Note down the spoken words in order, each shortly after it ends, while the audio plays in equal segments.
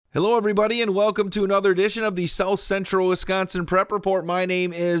Hello, everybody, and welcome to another edition of the South Central Wisconsin Prep Report. My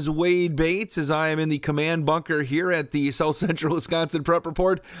name is Wade Bates, as I am in the command bunker here at the South Central Wisconsin Prep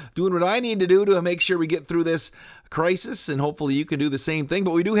Report, doing what I need to do to make sure we get through this crisis, and hopefully you can do the same thing.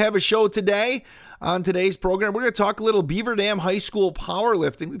 But we do have a show today. On today's program, we're going to talk a little Beaver Dam High School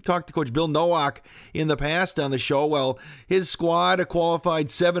powerlifting. We've talked to Coach Bill Nowak in the past on the show. Well, his squad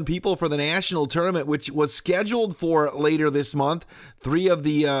qualified 7 people for the national tournament, which was scheduled for later this month. 3 of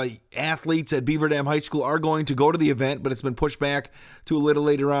the athletes at Beaver Dam High School are going to go to the event, but it's been pushed back to a little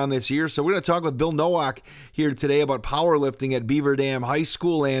later on this year. So we're going to talk with Bill Nowak here today about powerlifting at Beaver Dam High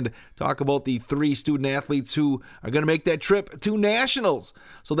School and talk about the 3 student athletes who are going to make that trip to nationals.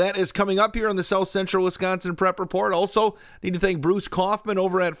 So that is coming up here on the South Central Wisconsin Prep Report. Also, need to thank Bruce Kaufman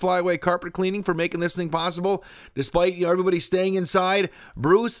over at Flyway Carpet Cleaning for making this thing possible. Despite everybody staying inside,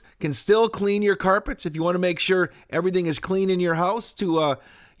 Bruce can still clean your carpets if you want to make sure everything is clean in your house to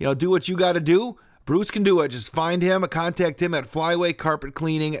do what you got to do. Bruce can do it. Just find him, contact him at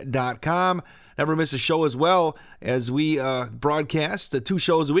flywaycarpetcleaning.com. Never miss a show as well as we broadcast 2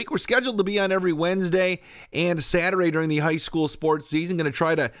 shows a week. We're scheduled to be on every Wednesday and Saturday during the high school sports season. Going to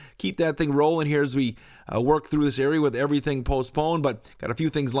try to keep that thing rolling here as we work through this area with everything postponed, but got a few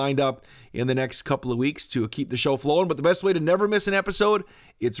things lined up in the next couple of weeks to keep the show flowing. But the best way to never miss an episode,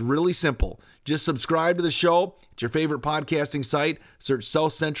 it's really simple. Just subscribe to the show at your favorite podcasting site. Search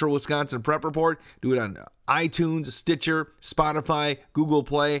South Central Wisconsin Prep Report. Do it on iTunes, Stitcher, Spotify, Google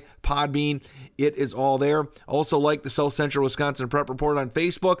Play, Podbean. It is all there. Also like the South Central Wisconsin Prep Report on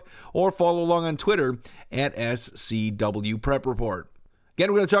Facebook or follow along on Twitter at SCW Prep Report.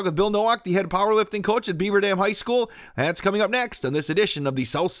 Again, we're going to talk with Bill Nowak, the head powerlifting coach at Beaver Dam High School. That's coming up next on this edition of the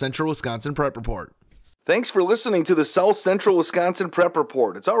South Central Wisconsin Prep Report. Thanks for listening to the South Central Wisconsin Prep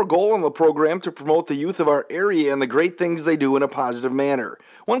Report. It's our goal on the program to promote the youth of our area and the great things they do in a positive manner.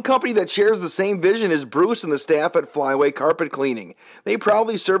 One company that shares the same vision is Bruce and the staff at Flyway Carpet Cleaning. They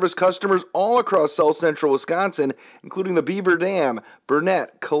proudly service customers all across South Central Wisconsin, including the Beaver Dam,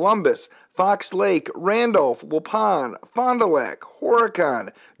 Burnett, Columbus, Fox Lake, Randolph, Waupun, Fond du Lac,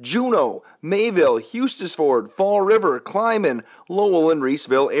 Horicon, Juneau, Mayville, Hustisford, Fall River, Kleiman, Lowell, and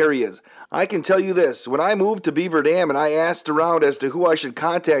Reeseville areas. I can tell you this, when I moved to Beaver Dam and I asked around as to who I should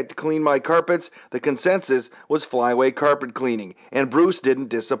contact to clean my carpets, the consensus was Flyway Carpet Cleaning, and Bruce didn't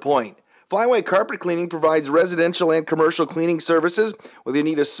disappoint. Flyway Carpet Cleaning provides residential and commercial cleaning services. Whether you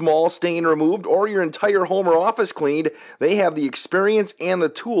need a small stain removed or your entire home or office cleaned, they have the experience and the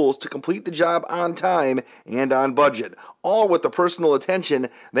tools to complete the job on time and on budget, all with the personal attention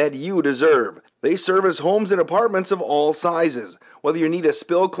that you deserve. They service homes and apartments of all sizes. Whether you need a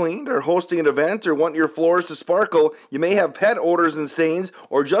spill cleaned or hosting an event or want your floors to sparkle, you may have pet odors and stains,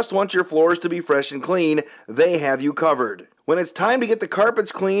 or just want your floors to be fresh and clean, they have you covered. When it's time to get the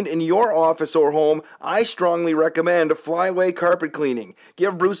carpets cleaned in your office or home, I strongly recommend Flyway Carpet Cleaning.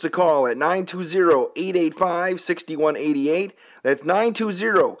 Give Bruce a call at 920-885-6188. That's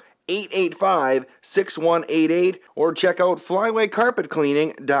 920-885-6188, or check out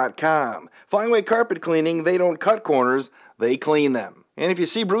flywaycarpetcleaning.com. Flyway Carpet Cleaning, they don't cut corners, they clean them. And if you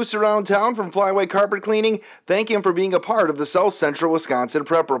see Bruce around town from Flyway Carpet Cleaning, thank him for being a part of the South Central Wisconsin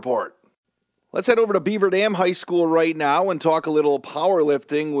Prep Report. Let's head over to Beaver Dam High School right now and talk a little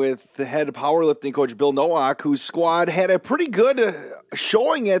powerlifting with the head powerlifting coach Bill Nowak, whose squad had a pretty good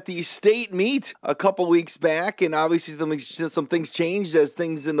showing at the state meet a couple weeks back, and obviously some things changed as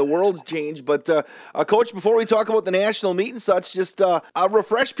things in the world changed. But Coach, before we talk about the national meet and such, just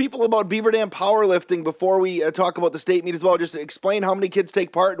refresh people about Beaver Dam powerlifting before we talk about the state meet as well. Just explain how many kids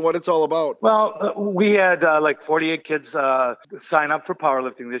take part and what it's all about. Well, we had like 48 kids sign up for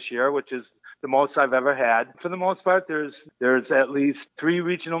powerlifting this year, which is the most I've ever had. For the most part, there's at least 3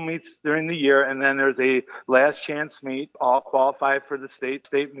 regional meets during the year, and then there's a last chance meet. All qualify for the state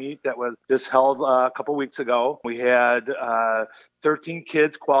meet that was just held a couple weeks ago. We had 13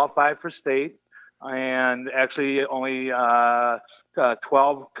 kids qualify for state, and actually only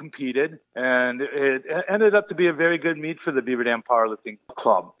 12 competed, and it ended up to be a very good meet for the Beaver Dam Powerlifting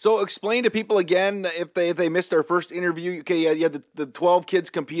Club. So explain to people again, if they missed our first interview, okay, you had the 12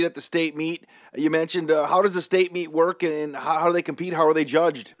 kids compete at the state meet. You mentioned how does the state meet work, and how do they compete? How are they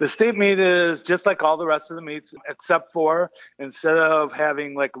judged? The state meet is just like all the rest of the meets, except for instead of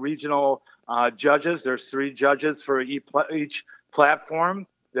having like regional judges, there's 3 judges for each platform.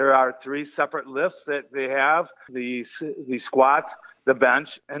 There are 3 separate lifts that they have, the squat, the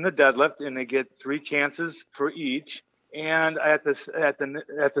bench, and the deadlift, and they get 3 chances for each. And at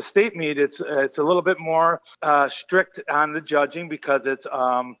the state meet, it's a little bit more strict on the judging because it's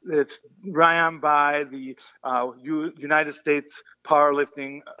run by the United States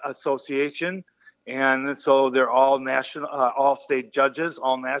Powerlifting Association, and so they're all national, all state judges,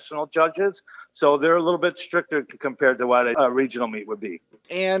 all national judges. So they're a little bit stricter compared to what a regional meet would be.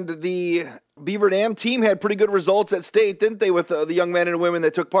 And the Beaver Dam team had pretty good results at state, didn't they, with the young men and women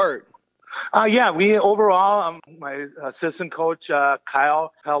that took part? Yeah, we overall, my assistant coach,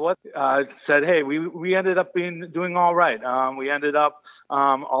 Kyle Helwith, said, hey, we ended up doing all right. We ended up,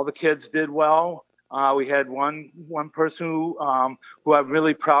 all the kids did well. We had one person who I'm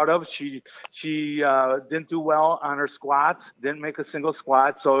really proud of. She didn't do well on her squats, didn't make a single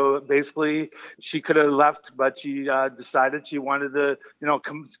squat. So basically, she could have left, but she decided she wanted to,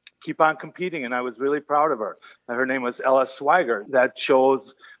 keep on competing, and I was really proud of her. Her name was Ella Swiger. That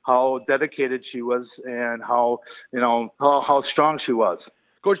shows how dedicated she was and how strong she was.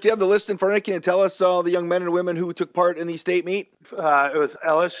 Coach, do you have the list in front of you? Can you tell us the young men and women who took part in the state meet? It was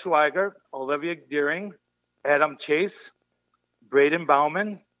Ella Schweiger, Olivia Deering, Adam Chase, Braden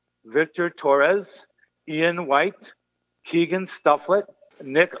Bauman, Victor Torres, Ian White, Keegan Stufflet,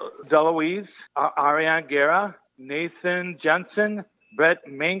 Nick DeLuise, Ariane Guerra, Nathan Jensen, Brett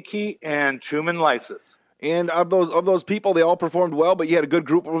Mankey, and Truman Lysis. And of those people, they all performed well, but you had a good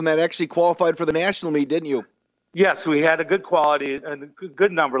group of them that actually qualified for the national meet, didn't you? Yes, we had a good quality and a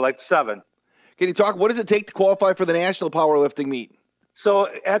good number, like 7. Can you talk, what does it take to qualify for the national powerlifting meet? So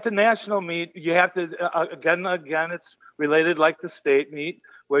at the national meet, you have to, again, it's related like the state meet,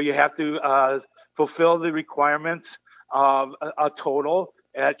 where you have to fulfill the requirements of a total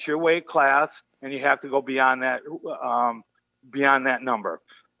at your weight class, and you have to go beyond that number.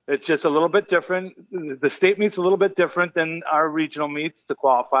 It's just a little bit different. The state meet's a little bit different than our regional meets to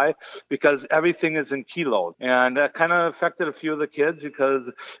qualify because everything is in kilos. And that kind of affected a few of the kids because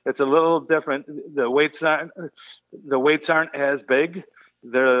it's a little different. The weights aren't as big.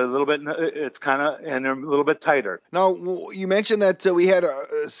 They're a little bit, and they're a little bit tighter. Now, you mentioned that we had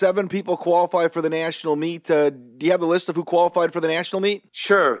 7 people qualify for the national meet. Do you have the list of who qualified for the national meet?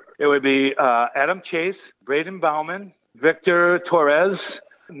 Sure. It would be Adam Chase, Braden Bauman, Victor Torres,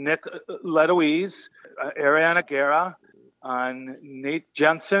 Nick DeLuise, Ariana Guerra, Nate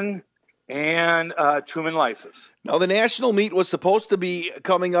Jensen, and Truman Lysis. Now, the national meet was supposed to be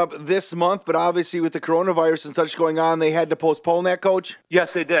coming up this month, but obviously with the coronavirus and such going on, they had to postpone that, Coach?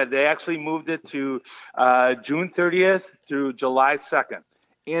 Yes, they did. They actually moved it to June 30th through July 2nd.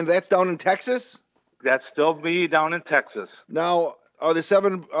 And that's down in Texas? That's still be down in Texas. Now, the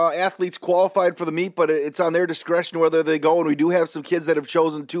 7 athletes qualified for the meet, but it's on their discretion whether they go, and we do have some kids that have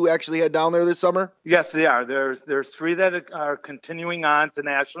chosen to actually head down there this summer? Yes, they are. There's 3 that are continuing on to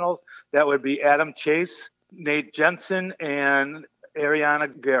nationals. That would be Adam Chase, Nate Jensen, and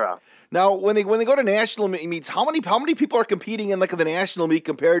Ariana Guerra. Now, when they go to national meets, how many people are competing in like the national meet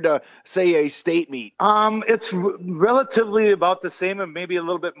compared to, say, a state meet? It's relatively about the same, and maybe a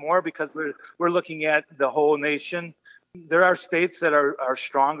little bit more because we're looking at the whole nation. There are states that are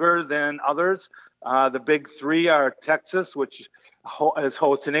stronger than others. The big 3 are Texas, which is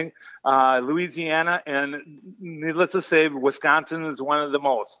hosting, Louisiana, and needless to say, Wisconsin is one of the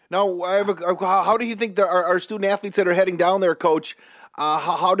most. Now, how do you think our student athletes that are heading down there, Coach,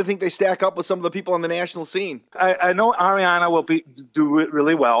 how do you think they stack up with some of the people on the national scene? I know Ariana will do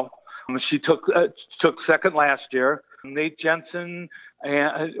really well. She took second last year. Nate Jensen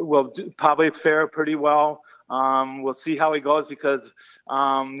will probably fare pretty well. We'll see how he goes because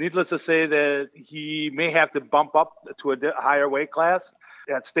needless to say that he may have to bump up to a higher weight class.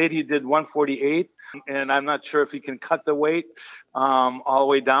 At state, he did 148, and I'm not sure if he can cut the weight all the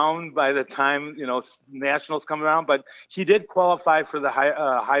way down by the time, nationals come around. But he did qualify for the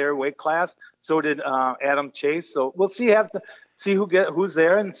higher weight class. So did Adam Chase. So we'll see who's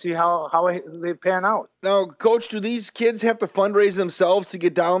there and see how they pan out. Now, Coach, do these kids have to fundraise themselves to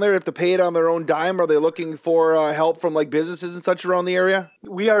get down there? Have to pay it on their own dime? Are they looking for help from like businesses and such around the area?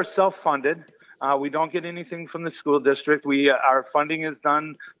 We are self-funded. We don't get anything from the school district. Our funding is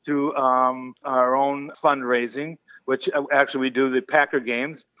done through our own fundraising, which actually we do the Packer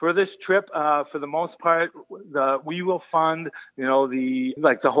games. For this trip, for the most part, we will fund,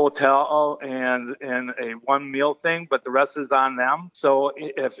 the hotel and a one meal thing, but the rest is on them. So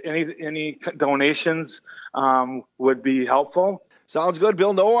if any donations would be helpful. Sounds good.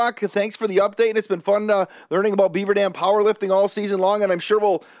 Bill Nowak, thanks for the update. It's been fun learning about Beaver Dam powerlifting all season long, and I'm sure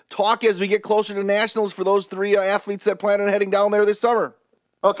we'll talk as we get closer to nationals for those 3 athletes that plan on heading down there this summer.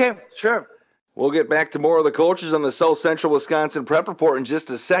 Okay, sure. We'll get back to more of the coaches on the South Central Wisconsin Prep Report in just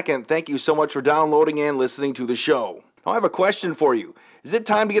a second. Thank you so much for downloading and listening to the show. Now I have a question for you. Is it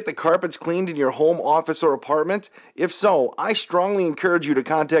time to get the carpets cleaned in your home, office, or apartment? If so, I strongly encourage you to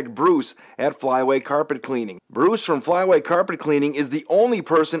contact Bruce at Flyway Carpet Cleaning. Bruce from Flyway Carpet Cleaning is the only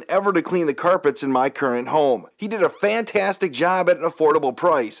person ever to clean the carpets in my current home. He did a fantastic job at an affordable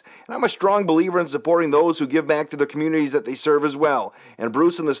price, and I'm a strong believer in supporting those who give back to the communities that they serve as well. And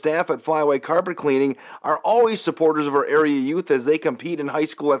Bruce and the staff at Flyway Carpet Cleaning are always supporters of our area youth as they compete in high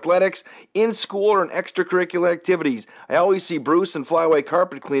school athletics, in school, or in extracurricular activities. I always see Bruce and Flyway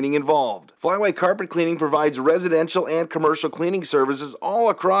Carpet Cleaning involved. Flyway Carpet Cleaning provides residential and commercial cleaning services all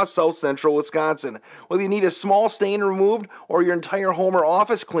across South Central Wisconsin. Whether you need a small stain removed or your entire home or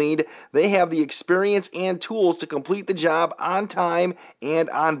office cleaned, they have the experience and tools to complete the job on time and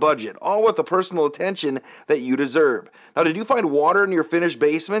on budget, all with the personal attention that you deserve. Now, did you find water in your finished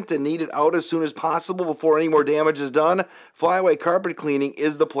basement and need it out as soon as possible before any more damage is done? Flyway Carpet Cleaning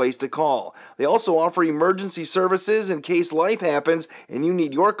is the place to call. They also offer emergency services in case life happens and you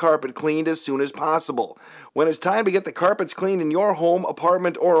need your carpet cleaned as soon as possible. When it's time to get the carpets cleaned in your home,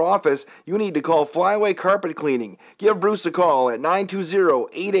 apartment, or office, you need to call Flyway Carpet Cleaning. Give Bruce a call at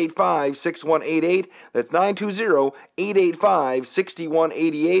 920-885-6188. That's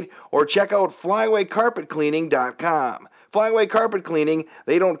 920-885-6188. Or check out flywaycarpetcleaning.com. Flyway Carpet Cleaning,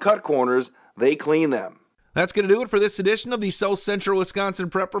 they don't cut corners, they clean them. That's going to do it for this edition of the South Central Wisconsin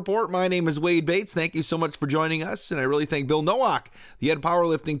Prep Report. My name is Wade Bates. Thank you so much for joining us, and I really thank Bill Nowak, the head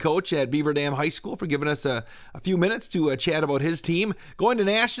powerlifting coach at Beaver Dam High School, for giving us a few minutes to chat about his team. Going to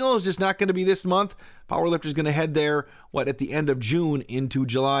National is just not going to be this month. Powerlifter's going to head there, at the end of June into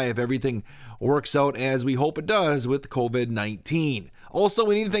July if everything works out as we hope it does with COVID-19. Also,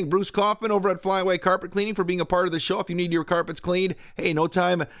 we need to thank Bruce Kaufman over at Flyway Carpet Cleaning for being a part of the show. If you need your carpets cleaned, hey, no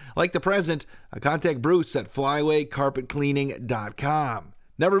time like the present. Contact Bruce at flywaycarpetcleaning.com.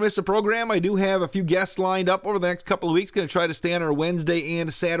 Never miss a program. I do have a few guests lined up over the next couple of weeks. Going to try to stay on our Wednesday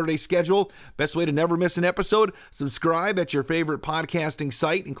and Saturday schedule. Best way to never miss an episode, subscribe at your favorite podcasting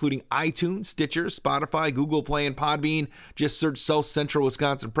site, including iTunes, Stitcher, Spotify, Google Play, and Podbean. Just search South Central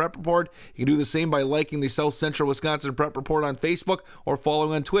Wisconsin Prep Report. You can do the same by liking the South Central Wisconsin Prep Report on Facebook or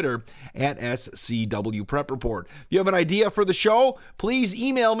following on Twitter at SCW Prep Report. If you have an idea for the show, please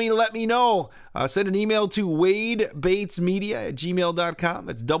email me to let me know. Send an email to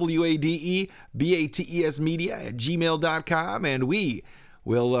wadebatesmedia@gmail.com. That's WADEBATES media@gmail.com. And we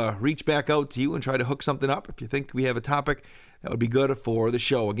will reach back out to you and try to hook something up if you think we have a topic that would be good for the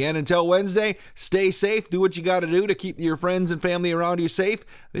show. Again, until Wednesday, stay safe. Do what you got to do to keep your friends and family around you safe.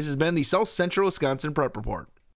 This has been the South Central Wisconsin Prep Report.